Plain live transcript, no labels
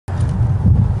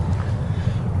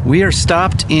We are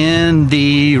stopped in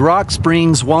the Rock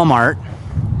Springs Walmart.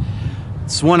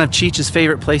 It's one of Cheech's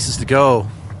favorite places to go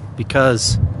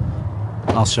because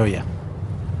I'll show you.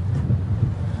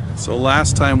 So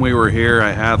last time we were here,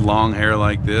 I had long hair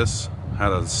like this,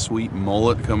 had a sweet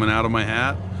mullet coming out of my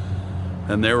hat,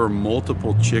 and there were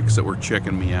multiple chicks that were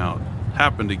checking me out.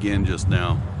 Happened again just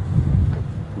now.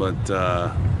 But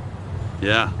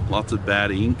yeah, lots of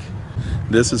bad ink.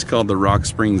 This is called the Rock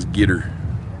Springs Gitter.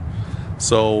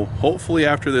 So hopefully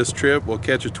after this trip we'll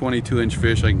catch a 22-inch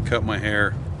fish. I can cut my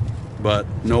hair, but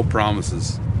no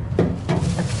promises.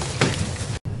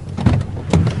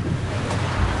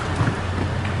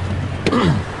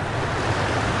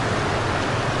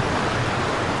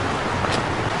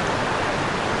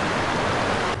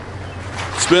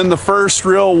 It's been the first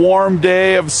real warm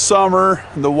day of summer.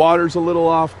 The water's a little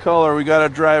off color. We gotta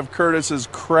drive Curtis's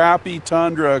crappy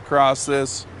Tundra across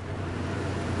this.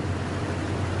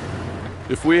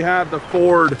 If we had the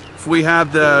Ford, if we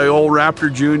had the old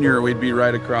Raptor Jr., we'd be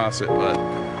right across it, but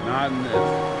not in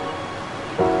this.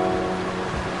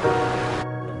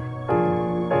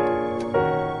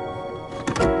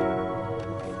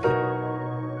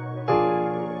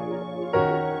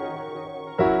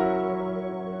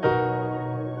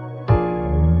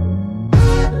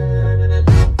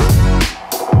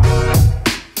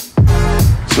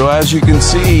 So as you can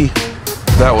see,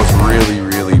 that was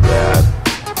really bad.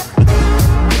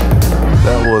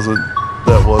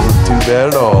 That wasn't too bad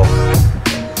at all.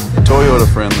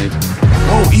 Toyota friendly.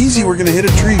 Oh, easy, we're gonna hit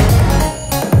a tree.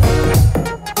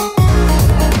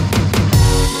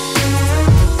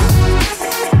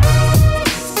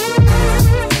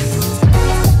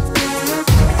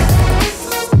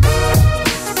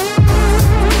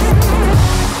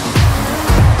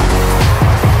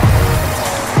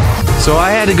 So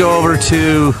I had to go over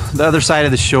to the other side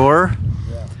of the shore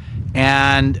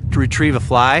and retrieve a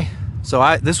fly.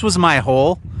 So this was my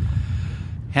hole,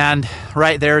 and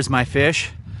right there is my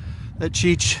fish that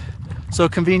Cheech so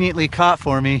conveniently caught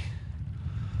for me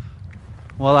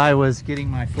while I was getting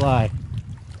my fly.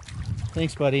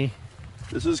 Thanks, buddy.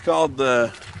 This is called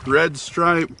the red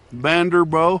stripe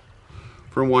banderbow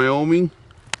from Wyoming.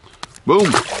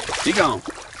 Boom, he gone.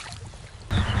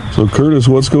 So Curtis,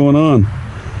 what's going on?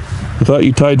 I thought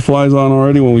you tied flies on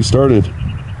already when we started.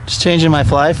 Just changing my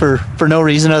fly for no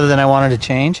reason other than I wanted to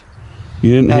change.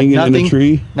 You didn't hang it in the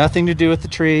tree? Nothing to do with the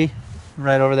tree,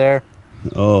 right over there.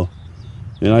 Oh,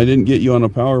 and I didn't get you on a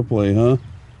power play, huh?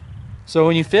 So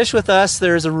when you fish with us,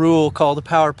 there's a rule called a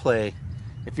power play.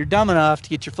 If you're dumb enough to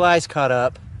get your flies caught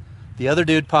up, the other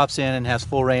dude pops in and has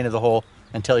full reign of the hole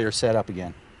until you're set up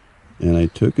again. And I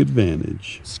took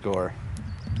advantage. Score.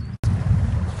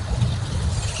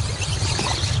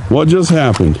 What just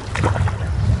happened?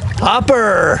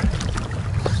 Hopper!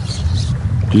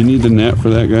 Do you need the net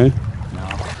for that guy?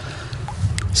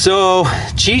 So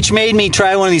Cheech made me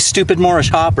try one of these stupid Moorish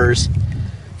hoppers.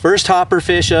 First hopper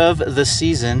fish of the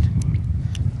season.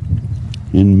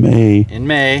 In May. In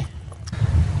May.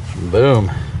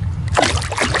 Boom.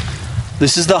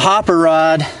 This is the hopper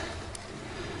rod.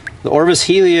 The Orvis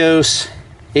Helios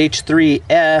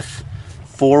H3F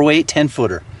 4-weight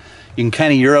 10-footer. You can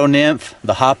kind of Euro nymph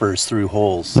the hoppers through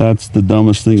holes. That's the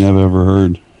dumbest thing I've ever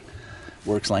heard.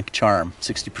 Works like a charm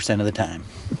 60% of the time.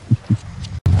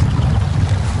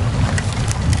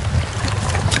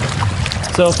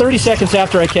 So 30 seconds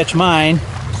after I catch mine,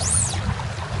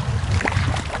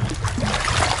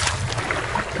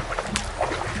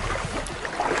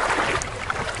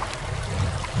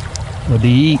 what do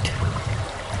you eat?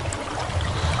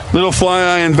 Little fly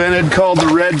I invented called the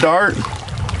red dart.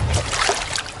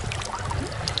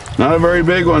 Not a very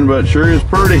big one, but sure is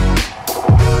pretty.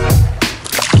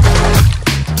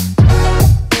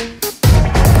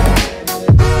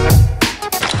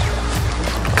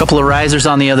 Couple of risers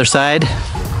on the other side.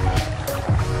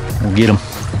 We'll get them.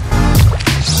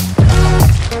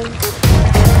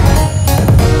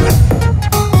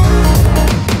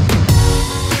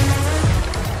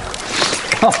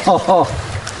 Oh.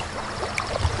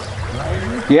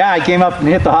 Yeah, I came up and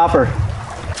hit the hopper.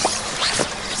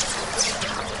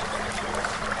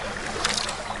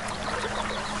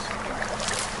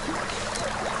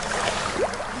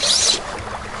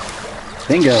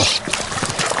 Bingo.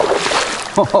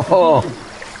 Oh,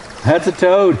 that's a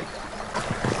toad.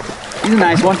 He's a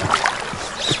nice one.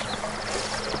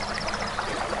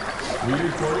 Are you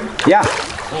recording? Yeah.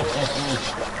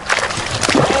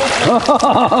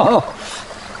 Oh.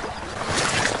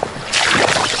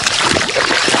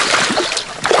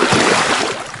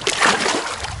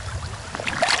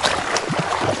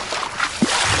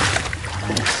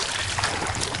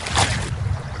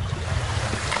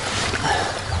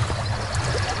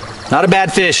 Not a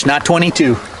bad fish, not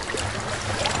 22.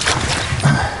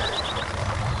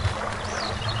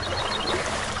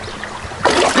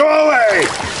 Go away!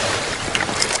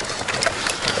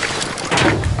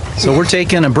 So we're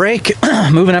taking a break,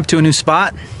 moving up to a new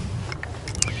spot.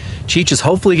 Cheech is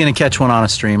hopefully going to catch one on a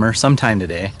streamer sometime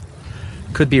today.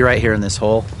 Could be right here in this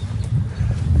hole.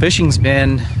 Fishing's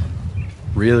been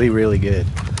really, really good.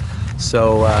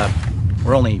 So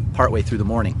we're only partway through the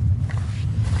morning.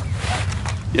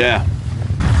 Yeah.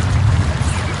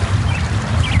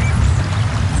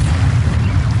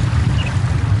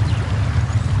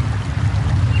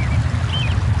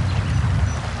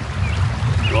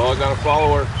 Oh, I got a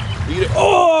follower. Eat it.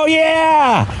 Oh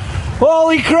yeah!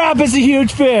 Holy crap, it's a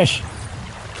huge fish.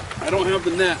 I don't have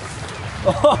the net.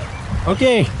 Oh,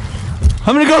 okay,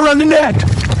 I'm gonna go run the net.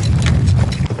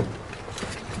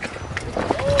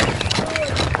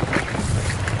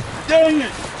 Dang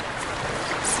it!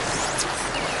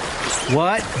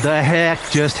 What the heck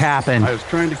just happened? I was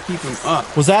trying to keep him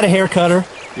up. Was that a hair cutter?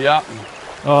 Yeah.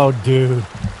 Oh, dude.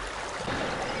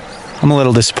 I'm a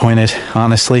little disappointed,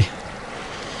 honestly.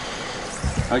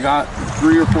 I got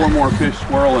 3 or 4 more fish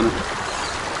swirling it.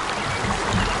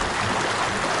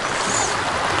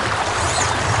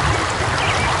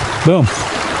 Boom.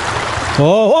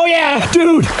 Oh yeah,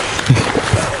 dude.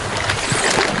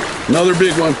 Another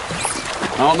big one.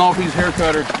 I don't know if he's hair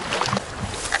cutter.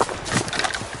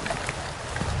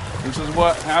 This is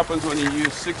what happens when you use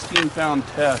 16-pound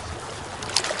test.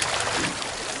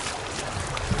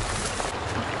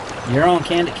 You're on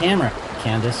candid camera,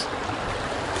 Candace.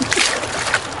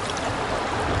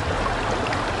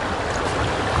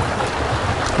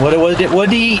 What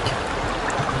did he eat?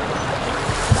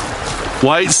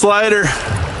 White slider.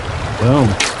 Boom.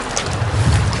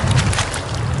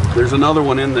 There's another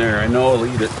one in there. I know I'll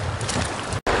eat it.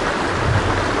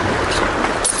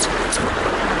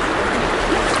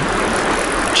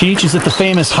 Cheech is at the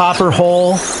famous hopper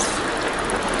hole.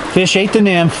 Fish ate the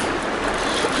nymph.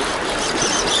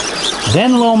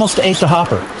 Then almost ate the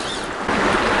hopper.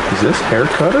 Is this hair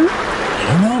cutter?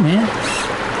 I don't know, man.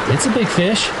 It's a big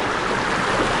fish.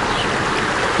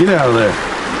 Get out of there.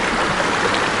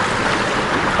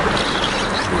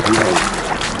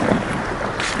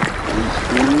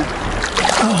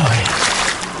 Oh,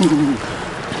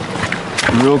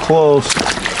 Real close.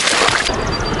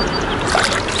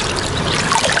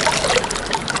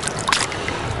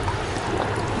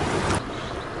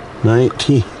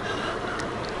 $19.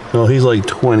 Oh, he's like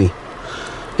 20.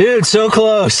 dude, so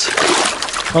close.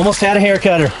 Almost had a hair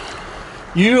cutter.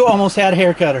 You almost had a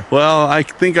hair cutter. Well, I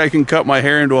think I can cut my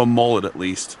hair into a mullet at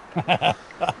least.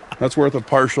 That's worth a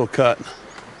partial cut.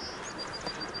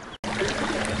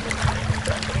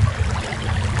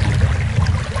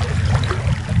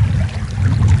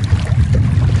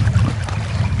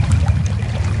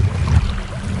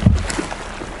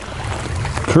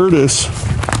 Curtis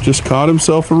just caught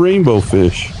himself a rainbow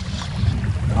fish.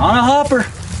 On a hopper.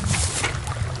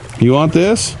 You want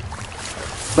this?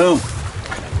 Boom.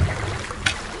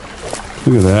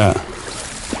 Look at that.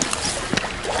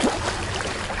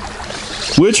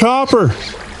 Which hopper?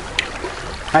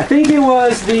 I think it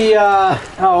was the,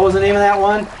 what was the name of that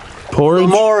one? Porridge? The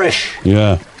Moorish.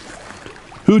 Yeah.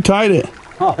 Who tied it?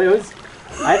 Oh, it was,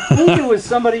 I think it was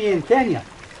somebody in Kenya.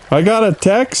 I got a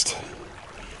text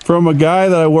from a guy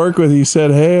that I work with. He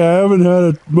said, hey, I haven't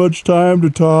had much time to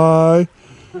tie.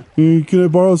 Can I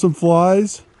borrow some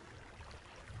flies?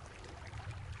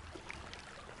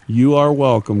 You are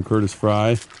welcome, Curtis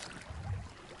Fry.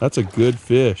 That's a good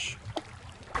fish.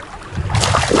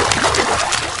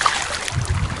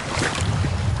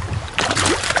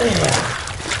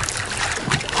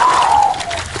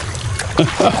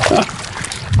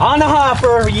 On the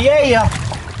hopper, yeah.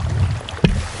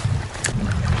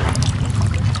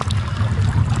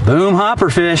 Boom, hopper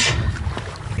fish.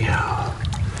 Yeah.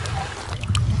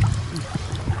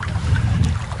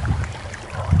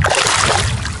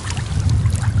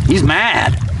 He's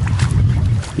mad.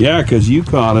 Yeah, because you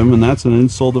caught him, and that's an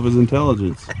insult of his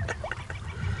intelligence.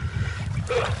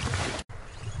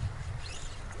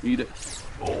 Eat it.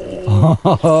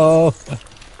 Oh.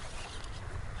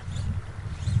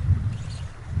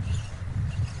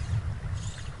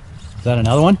 Is that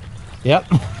another one? Yep.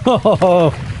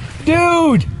 Oh,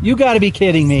 dude, you got to be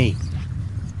kidding me.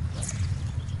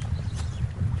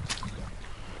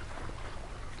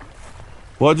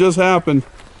 What just happened?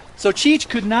 So Cheech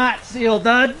could not seal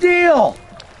the deal.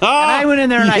 Ah, And I went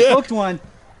in there and yeah. I hooked one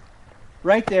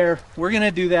right there. We're going to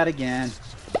do that again.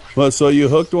 Well, so you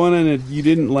hooked one and you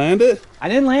didn't land it? I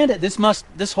didn't land it.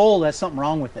 This hole has something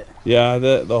wrong with it. Yeah,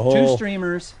 the whole... 2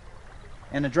 streamers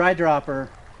and a dry dropper,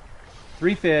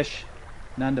 3 fish.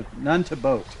 None to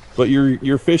boat. But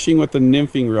you're fishing with the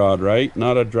nymphing rod, right?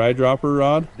 Not a dry dropper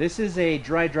rod? This is a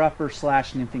dry dropper /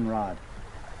 nymphing rod.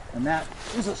 And that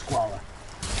is a squala.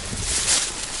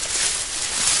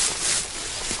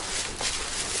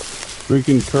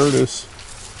 Freaking Curtis.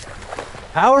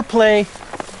 Power play.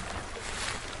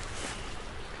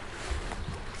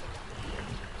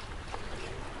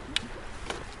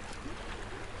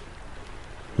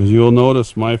 As you'll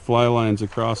notice, my fly line's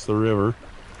across the river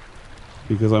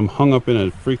because I'm hung up in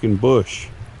a freaking bush.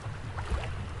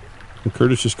 And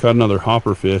Curtis just caught another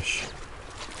hopper fish.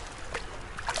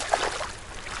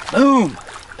 Boom!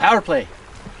 Power play.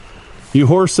 You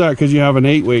horse that because you have an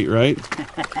 8-weight, right?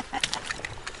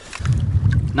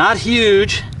 Not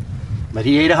huge, but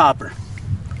he ate a hopper.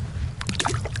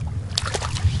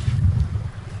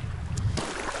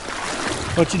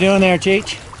 What you doing there,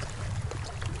 Cheech?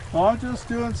 Well, I'm just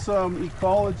doing some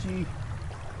ecology.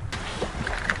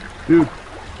 Dude,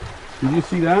 did you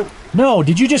see that? No,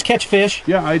 did you just catch fish?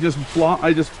 Yeah, I just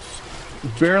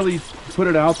barely put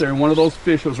it out there, and one of those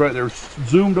fish was right there,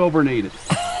 zoomed over and ate it.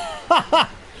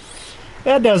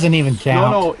 That doesn't even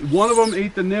count. No, one of them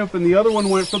ate the nymph, and the other one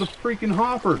went for the freaking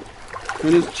hopper,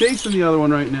 and is chasing the other one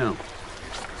right now.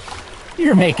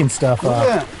 You're making stuff Look up.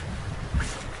 at that.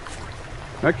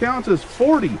 That counts as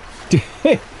 40.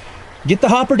 Get the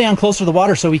hopper down closer to the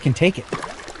water so we can take it.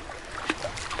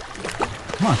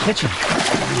 Come on, catch him.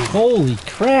 Holy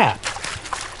crap.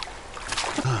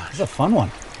 This is a fun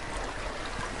one.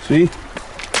 See?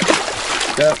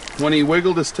 That when he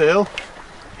wiggled his tail,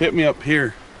 hit me up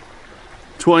here.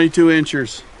 22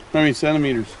 inches. I mean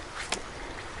centimeters.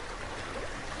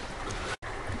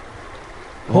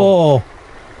 Oh.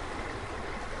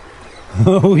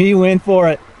 Oh, he went for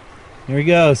it. Here he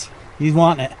goes. He's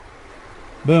wanting it.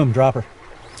 Boom, dropper.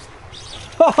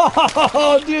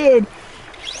 Oh, dude.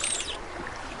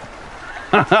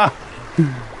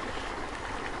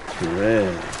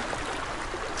 Red.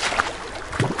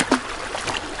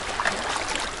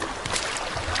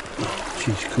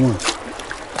 Jeez, come on.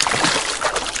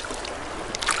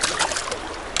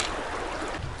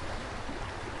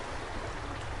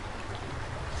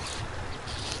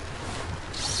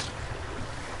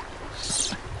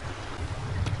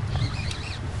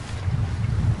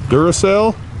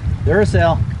 Duracell?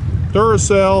 Duracell.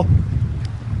 Duracell.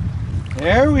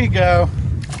 There we go.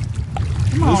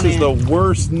 Come on This is in. the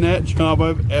worst net job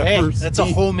I've ever seen. That's a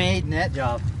homemade net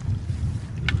job.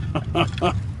 That's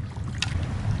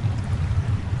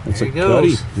There a he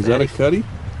goes. cutty. Is that a cutty?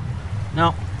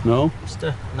 No, No? just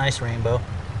a nice rainbow.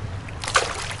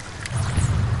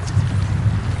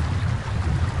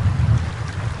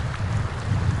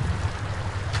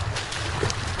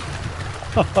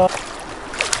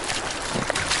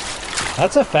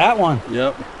 That's a fat one.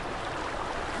 Yep.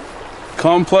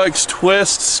 Complex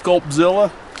twist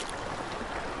Sculptzilla.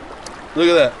 Look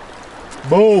at that.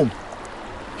 Boom.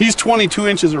 He's 22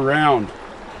 inches around.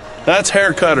 That's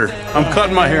hair cutter. I'm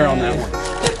cutting my hair on that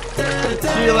one.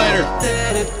 See you later.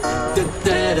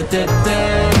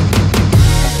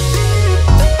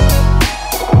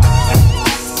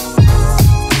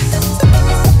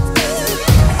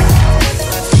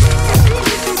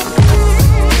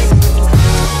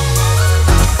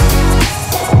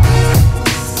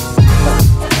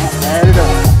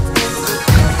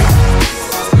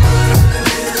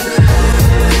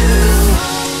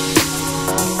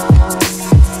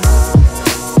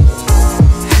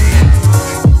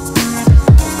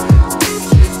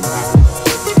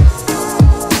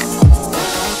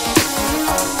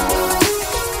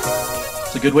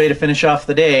 Good way to finish off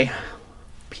the day.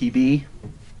 PB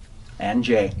and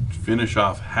J. Finish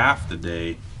off half the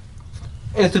day.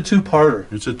 It's a two-parter.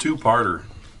 It's a two-parter.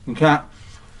 We can't.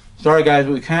 Sorry guys,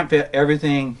 we can't fit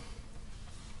everything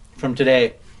from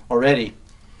today already.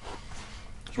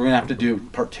 So we're gonna have to do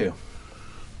part 2.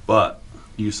 But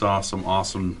you saw some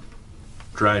awesome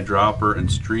dry dropper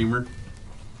and streamer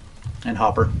And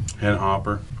hopper. and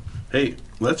hopper. Hey,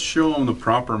 let's show them the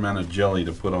proper amount of jelly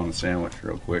to put on a sandwich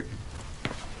real quick.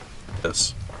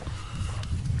 This.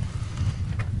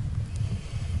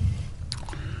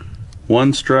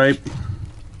 1 stripe,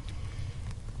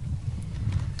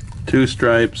 2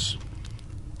 stripes,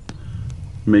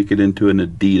 make it into an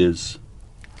Adidas.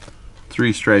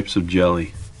 3 stripes of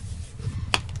jelly.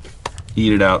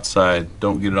 Eat it outside.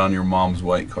 Don't get it on your mom's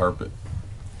white carpet.